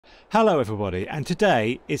Hello everybody, and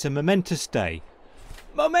today is a momentous day.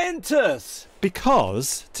 Momentous!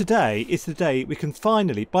 Because today is the day we can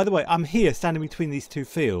finally, by the way, I'm here standing between these two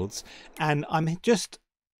fields and I'm just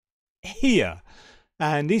here.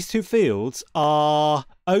 And these two fields are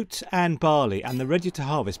oat and barley and they're ready to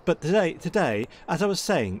harvest. But today, as I was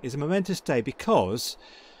saying, is a momentous day because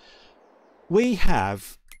we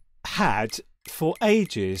have had for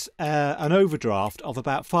ages an overdraft of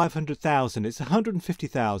about 500,000. It's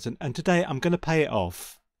 150,000 and today I'm going to pay it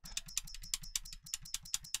off.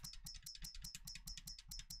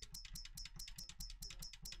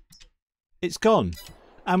 It's gone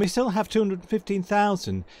and we still have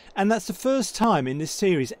 215,000, and that's the first time in this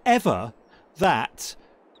series ever that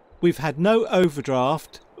we've had no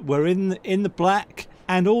overdraft. We're in the black,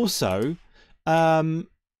 and also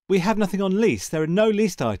we have nothing on lease. There are no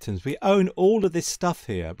leased items. We own all of this stuff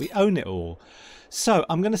here. We own it all. So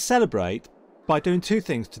I'm going to celebrate by doing two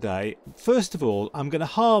things today. First of all, I'm going to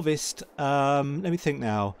harvest, let me think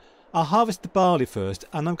now. I'll harvest the barley first,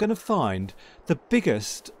 and I'm going to find the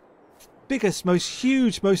biggest, most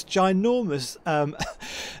huge, most ginormous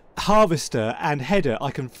harvester and header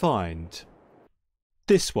I can find.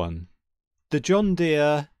 This one. The John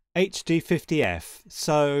Deere HD50F.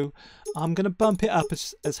 So I'm going to bump it up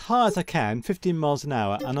as high as I can, 15 miles an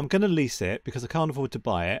hour, and I'm going to lease it because I can't afford to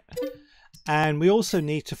buy it. And we also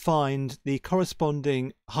need to find the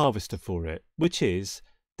corresponding harvester for it, which is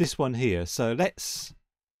this one here. So let's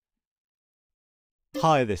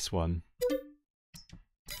hire this one.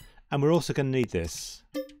 And we're also going to need this.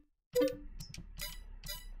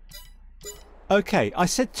 Okay, I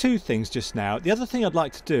said two things just now. The other thing I'd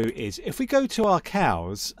like to do is, if we go to our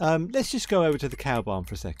cows, let's just go over to the cow barn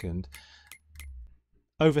for a second.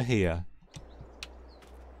 Over here.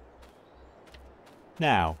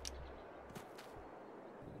 Now,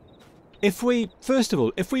 if we, first of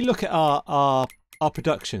all, if we look at our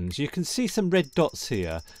productions, you can see some red dots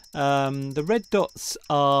here. The red dots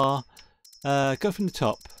are, go from the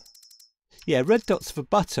top. Yeah, red dots for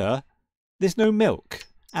butter. There's no milk.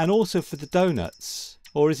 And also for the donuts.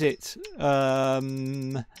 Or is it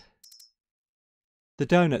the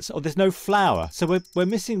donuts? Oh, there's no flour. So we're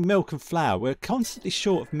missing milk and flour. We're constantly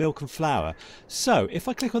short of milk and flour. So if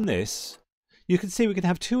I click on this, you can see we can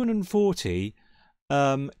have 240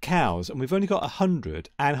 cows, and we've only got 100,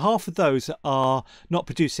 and half of those are not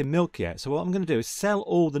producing milk yet. So what I'm going to do is sell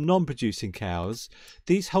all the non-producing cows,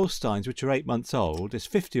 these Holsteins which are 8 months old. There's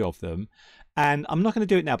 50 of them, and I'm not going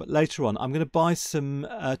to do it now, but later on I'm going to buy some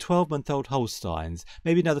 12-month-old Holsteins,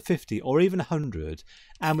 maybe another 50 or even 100,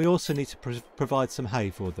 and we also need to provide some hay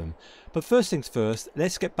for them. But first things first,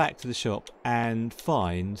 let's get back to the shop and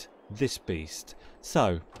find this beast.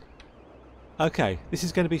 So okay, this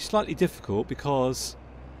is going to be slightly difficult because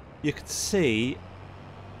you can see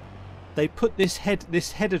they put this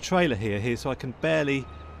header trailer here so I can barely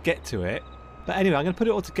get to it. But anyway, I'm going to put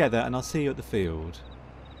it all together and I'll see you at the field.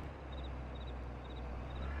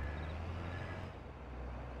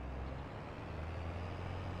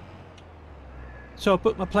 So I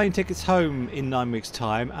booked my plane tickets home in 9 weeks'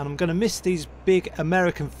 time, and I'm going to miss these big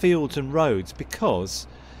American fields and roads because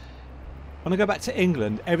when I go back to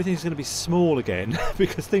England, everything's going to be small again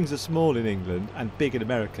because things are small in England and big in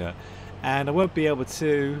America, and I won't be able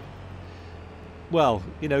to, well,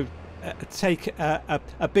 you know, take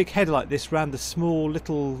a big header like this round the small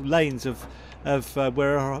little lanes of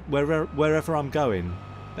wherever I'm going.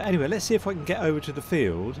 But anyway, let's see if I can get over to the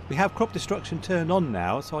field. We have crop destruction turned on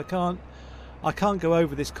now, so I can't go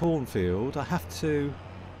over this cornfield. I have to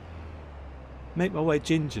make my way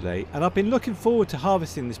gingerly, and I've been looking forward to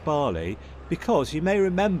harvesting this barley because you may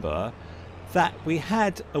remember that we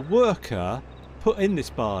had a worker put in this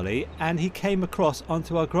barley and he came across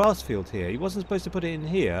onto our grass field here. He wasn't supposed to put it in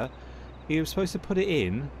here, he was supposed to put it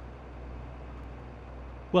in,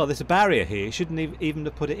 well, there's a barrier here, he shouldn't even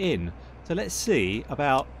have put it in. So let's see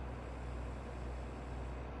about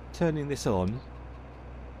turning this on.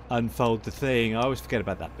 Unfold the thing. I always forget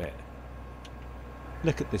about that bit.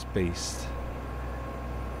 Look at this beast.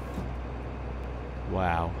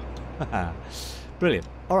 Wow. Brilliant.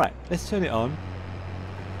 Alright, let's turn it on.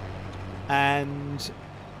 And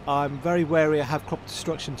I'm very wary I have crop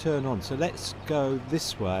destruction turned on, so let's go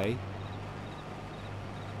this way.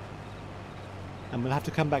 And we'll have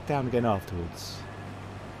to come back down again afterwards.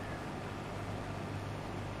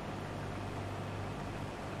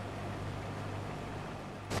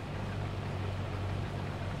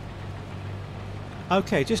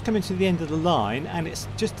 Okay, just coming to the end of the line, and it's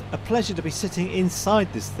just a pleasure to be sitting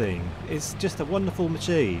inside this thing. It's just a wonderful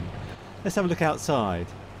machine. Let's have a look outside.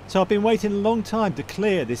 So I've been waiting a long time to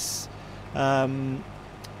clear this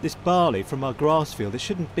this barley from our grass field. It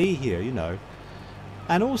shouldn't be here, you know.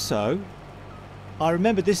 And also, I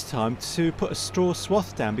remember this time to put a straw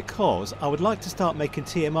swath down because I would like to start making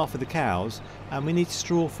TMR for the cows, and we need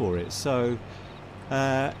straw for it. So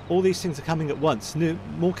all these things are coming at once.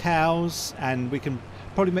 More cows, and we can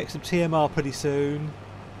probably make some TMR pretty soon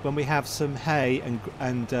when we have some hay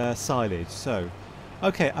and silage. So,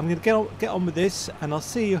 okay, I'm going to get on with this, and I'll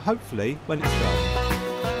see you hopefully when it's done.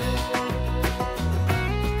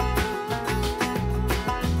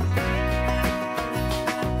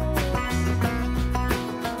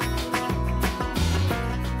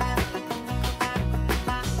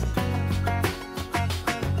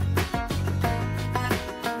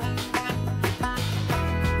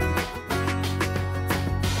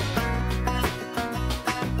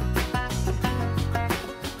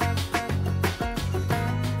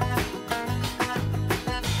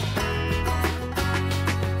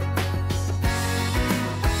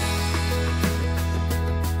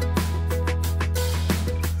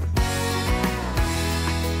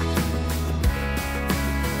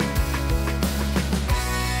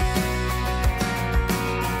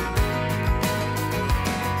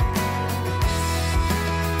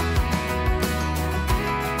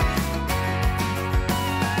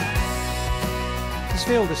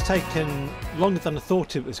 This field has taken longer than I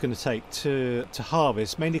thought it was going to take to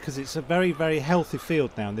harvest, mainly because it's a very, very healthy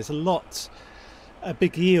field now, and there's a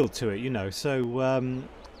big yield to it, you know. So I'm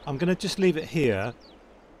going to just leave it here,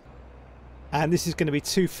 and this is going to be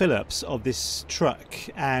 2 fill-ups of this truck,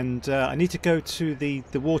 and I need to go to the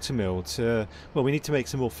watermill to, well, we need to make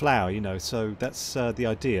some more flour, you know, so that's the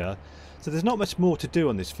idea. So there's not much more to do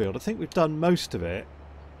on this field. I think we've done most of it,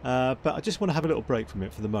 but I just want to have a little break from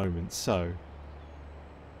it for the moment. So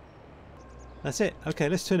that's it. Okay,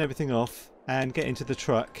 let's turn everything off and get into the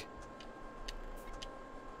truck.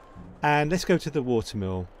 And let's go to the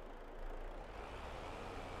watermill.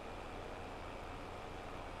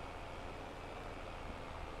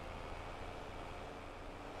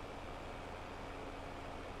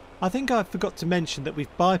 I think I forgot to mention that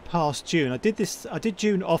we've bypassed June. I did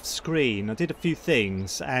June off screen. I did a few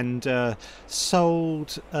things and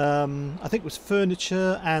sold, I think it was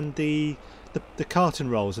furniture and the carton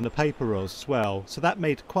rolls and the paper rolls as well. So that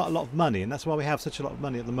made quite a lot of money, and that's why we have such a lot of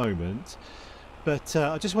money at the moment. But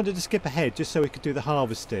I just wanted to skip ahead just so we could do the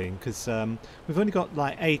harvesting, because we've only got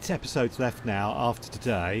like 8 episodes left now after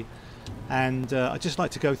today, and I'd just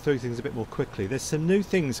like to go through things a bit more quickly. There's some new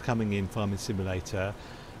things coming in Farming Simulator.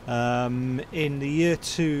 In the year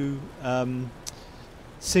 2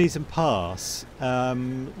 season pass,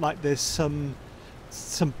 like there's some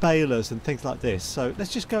balers and things like this. So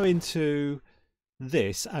let's just go into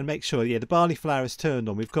this and make sure, yeah, the barley flour is turned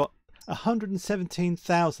on. We've got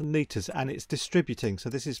 117,000 litres and it's distributing, so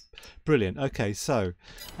this is brilliant. Okay, so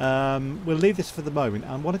we'll leave this for the moment.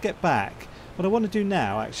 I want to get back. What I want to do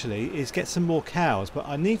now actually is get some more cows, but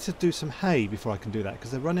I need to do some hay before I can do that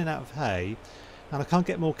because they're running out of hay, and I can't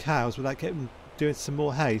get more cows without doing some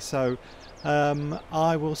more hay. So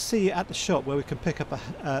I will see you at the shop where we can pick up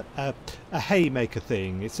a haymaker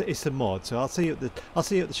thing. It's a mod, so I'll see you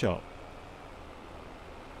at the shop.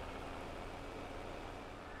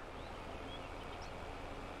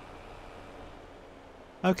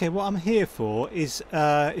 Okay, what I'm here for is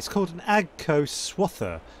it's called an Agco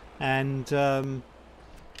swather, and I'll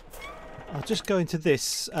just go into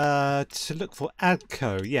this to look for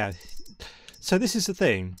Agco. Yeah, so this is the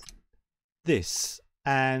thing. This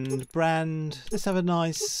and brand. Let's have a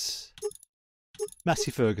nice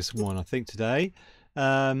Massey Ferguson one, I think, today.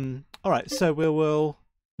 All right, so we'll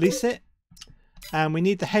lease it, and we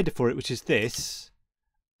need the header for it, which is this.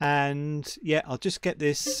 And yeah, I'll just get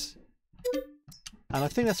this. And I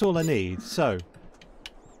think that's all I need. So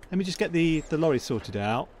let me just get the lorry sorted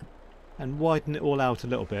out and widen it all out a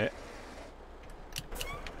little bit.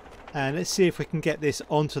 And let's see if we can get this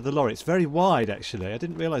onto the lorry. It's very wide, actually. I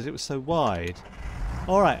didn't realise it was so wide.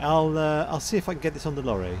 All right, I'll see if I can get this on the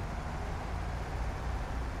lorry.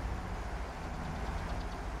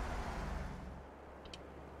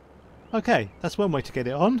 Okay, that's one way to get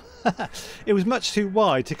it on. It was much too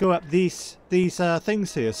wide to go up these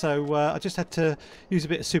things here, so I just had to use a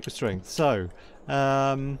bit of super strength. So,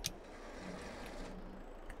 all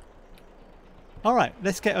right,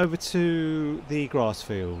 let's get over to the grass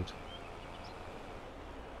field.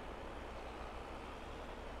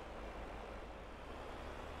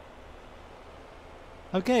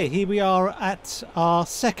 Okay, here we are at our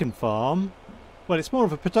second farm. Well, it's more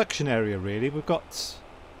of a production area, really. We've got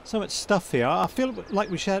so much stuff here. I feel like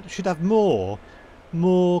we should have more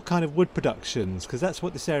kind of wood productions, because that's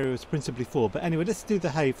what this area is principally for. But anyway, let's do the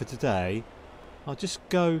hay for today. I'll just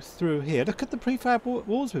go through here. Look at the prefab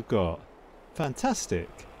walls we've got. Fantastic.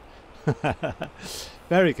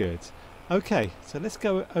 Very good. Okay, so let's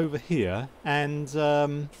go over here and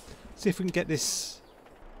see if we can get this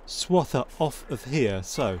swather off of here.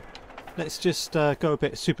 So let's just go a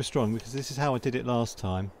bit super strong, because this is how I did it last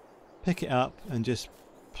time. Pick it up and just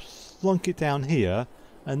plonk it down here,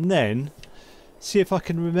 and then see if I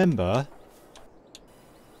can remember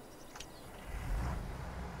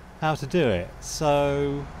how to do it.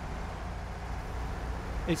 So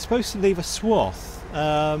it's supposed to leave a swath.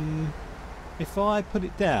 If I put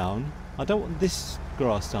it down, I don't want this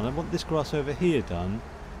grass done, I want this grass over here done.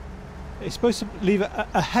 It's supposed to leave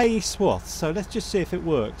a hay swath, so let's just see if it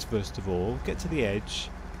works first of all. Get to the edge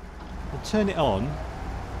and turn it on,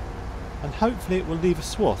 and hopefully it will leave a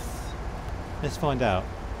swath. Let's find out.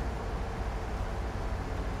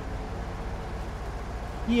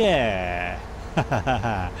 Yeah!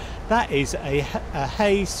 That is a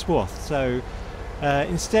hay swath. So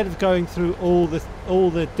instead of going through all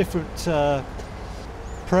the different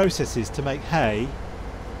processes to make hay,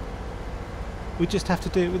 we just have to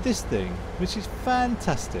do it with this thing, which is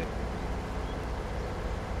fantastic.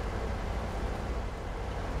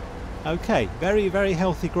 Okay, very, very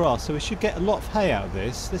healthy grass, so we should get a lot of hay out of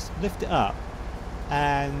this. Let's lift it up,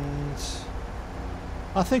 and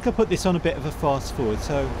I think I'll put this on a bit of a fast forward,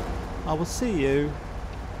 so I will see you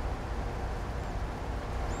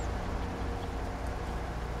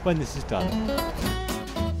when this is done.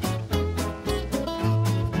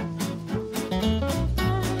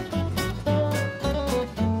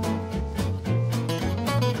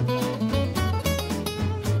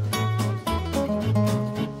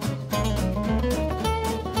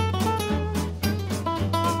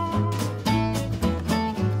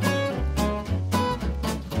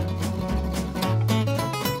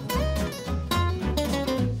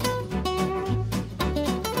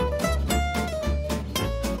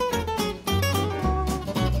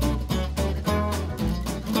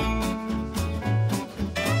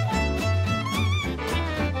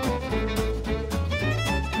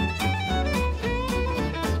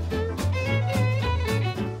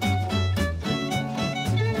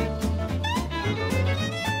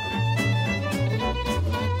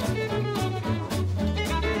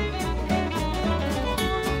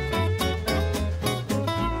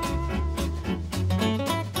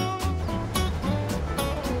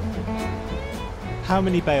 How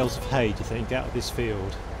many bales of hay do you think out of this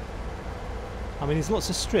field? I mean, there's lots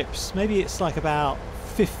of strips. Maybe it's like about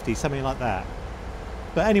 50, something like that.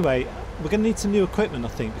 But anyway, we're going to need some new equipment, I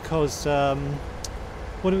think, because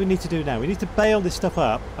what do we need to do now? We need to bale this stuff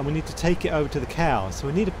up, and we need to take it over to the cows. So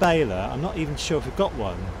we need a baler. I'm not even sure if we've got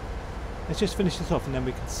one. Let's just finish this off and then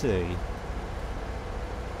we can see.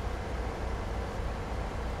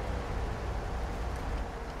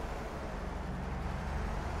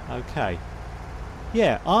 Okay.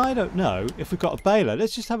 Yeah, I don't know if we've got a baler.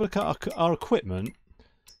 Let's just have a look at our equipment.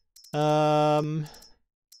 No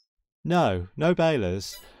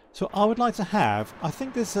balers. So I would like to have, I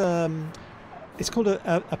think there's it's called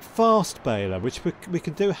a fast baler, which we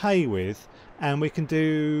can do hay with, and we can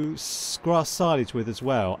do grass silage with as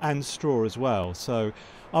well, and straw as well. So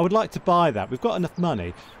I would like to buy that. We've got enough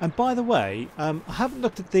money. And by the way, I haven't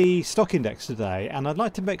looked at the stock index today, and I'd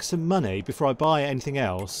like to make some money before I buy anything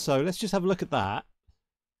else. So let's just have a look at that.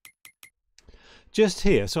 Just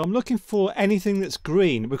here. So I'm looking for anything that's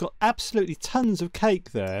green. We've got absolutely tons of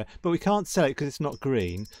cake there, but we can't sell it because it's not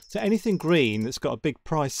green. So anything green that's got a big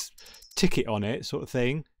price ticket on it, sort of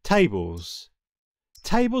thing. Tables.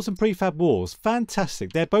 Tables and prefab walls.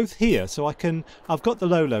 Fantastic. They're both here. So I've got the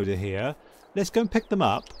low loader here. Let's go and pick them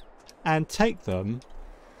up and take them.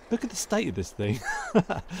 Look at the state of this thing.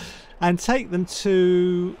 And take them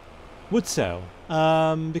to Woodsell,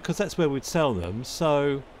 because that's where we'd sell them.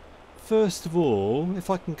 So first of all, if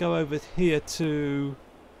I can go over here to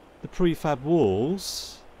the prefab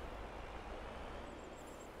walls.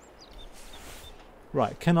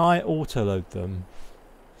 Right, can I auto-load them?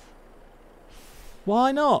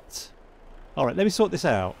 Why not? Alright, let me sort this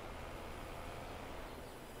out.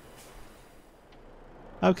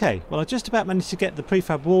 Okay, well I just about managed to get the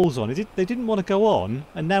prefab walls on. They didn't want to go on,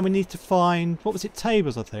 and now we need to find, what was it,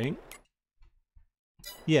 tables I think?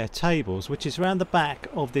 Yeah, tables, which is around the back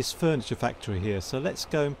of this furniture factory here. So let's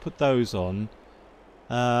go and put those on.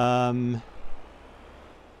 I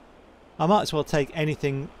might as well take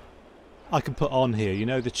anything I can put on here. You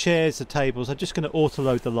know, the chairs, the tables. I'm just going to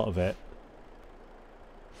auto-load the lot of it.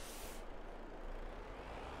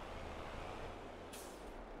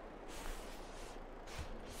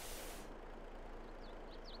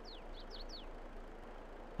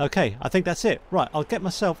 Okay, I think that's it. Right, I'll get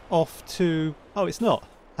myself off to... Oh, it's not.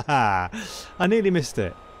 I nearly missed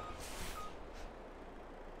it.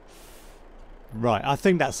 Right, I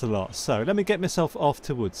think that's a lot. So let me get myself off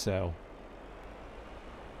to Woodsell.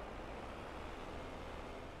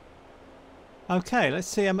 Okay, let's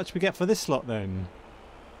see how much we get for this lot then.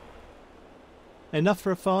 Enough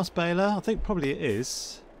for a fast baler? I think probably it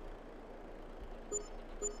is.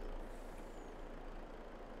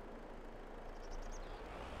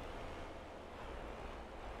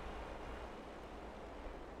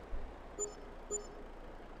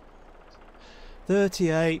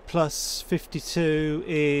 $38 plus 52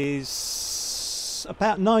 is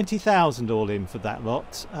about 90,000 all in for that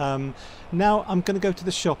lot. Now I'm going to go to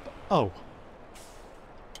the shop. Oh.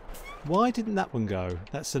 Why didn't that one go?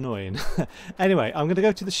 That's annoying. Anyway, I'm going to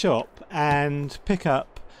go to the shop and pick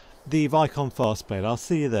up the Vicon fast baler. I'll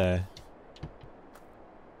see you there.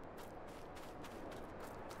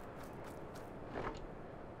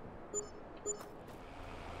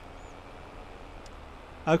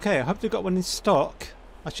 Okay, I hope they've got one in stock.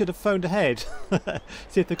 I should have phoned ahead.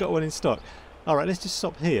 See if they've got one in stock. Alright, let's just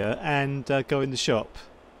stop here and go in the shop.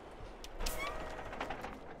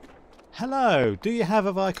 Hello, do you have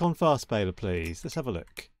a Vicon fast baler, please? Let's have a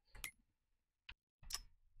look.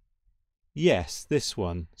 Yes, this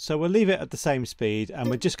one. So we'll leave it at the same speed and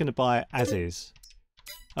we're just going to buy it as is.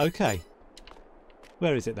 Okay.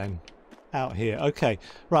 Where is it then? Out here. Okay.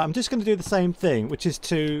 Right, I'm just going to do the same thing, which is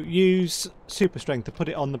to use super strength to put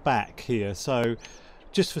it on the back here. So,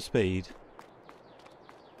 just for speed.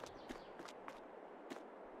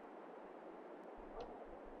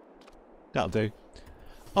 That'll do.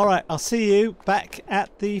 Alright, I'll see you back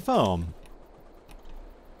at the farm.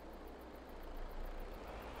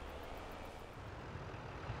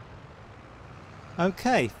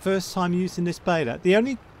 Okay, first time using this baler. The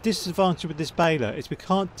only disadvantage with this baler is we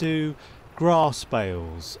can't do grass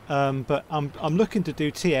bales, but I'm looking to do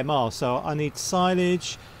TMR, so I need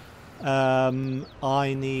silage,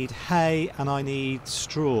 I need hay, and I need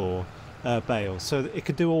straw bales, so it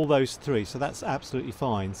can do all those three, so that's absolutely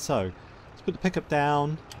fine. So let's put the pickup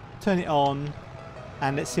down, turn it on,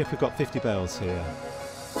 and let's see if we've got 50 bales here.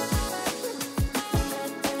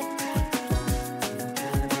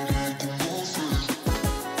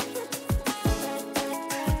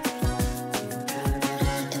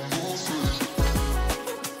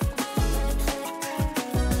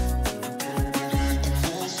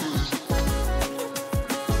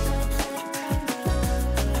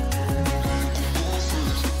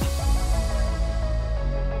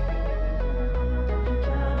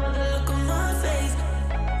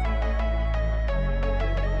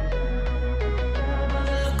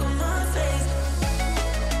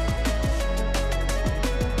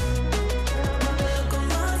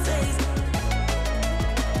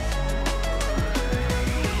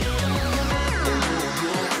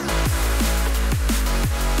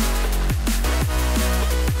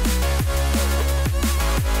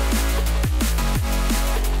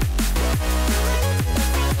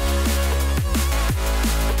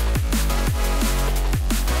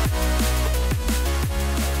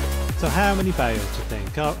 So how many bales do you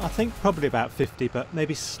think? I think probably about 50, but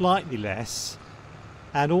maybe slightly less.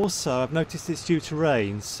 And also I've noticed it's due to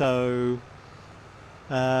rain, so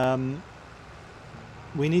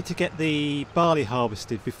we need to get the barley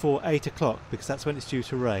harvested before 8 o'clock because that's when it's due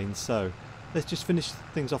to rain. So let's just finish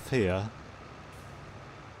things off here.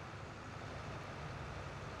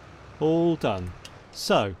 All done.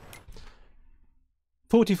 So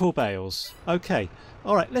 44 bales. Okay.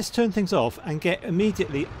 Alright, let's turn things off and get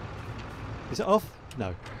immediately... Is it off?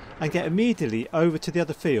 No. And get immediately over to the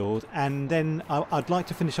other field, and then I'd like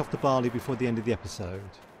to finish off the barley before the end of the episode.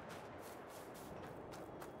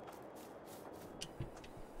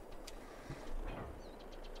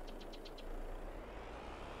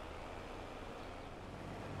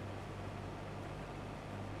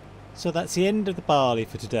 So that's the end of the barley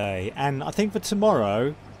for today, and I think for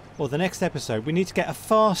tomorrow, or the next episode, we need to get a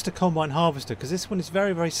faster combine harvester, because this one is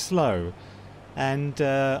very, very slow. And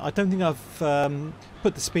I don't think I've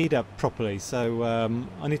put the speed up properly, so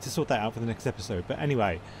I need to sort that out for the next episode. But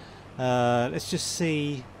anyway, let's just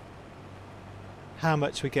see how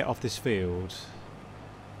much we get off this field.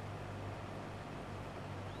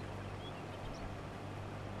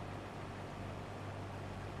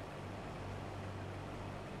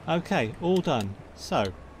 Okay, all done. So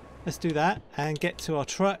let's do that and get to our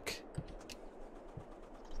truck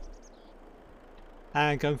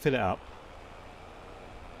and go and fill it up.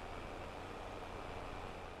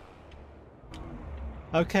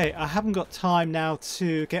 Okay, I haven't got time now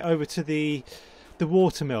to get over to the the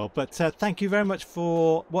watermill. But thank you very much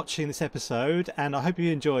for watching this episode, and I hope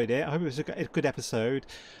you enjoyed it. I hope it was a good episode.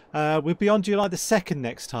 We'll be on July the 2nd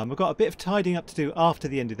next time. We've got a bit of tidying up to do after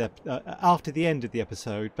the end of the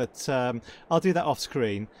episode, but I'll do that off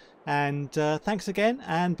screen. And thanks again,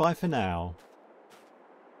 and bye for now.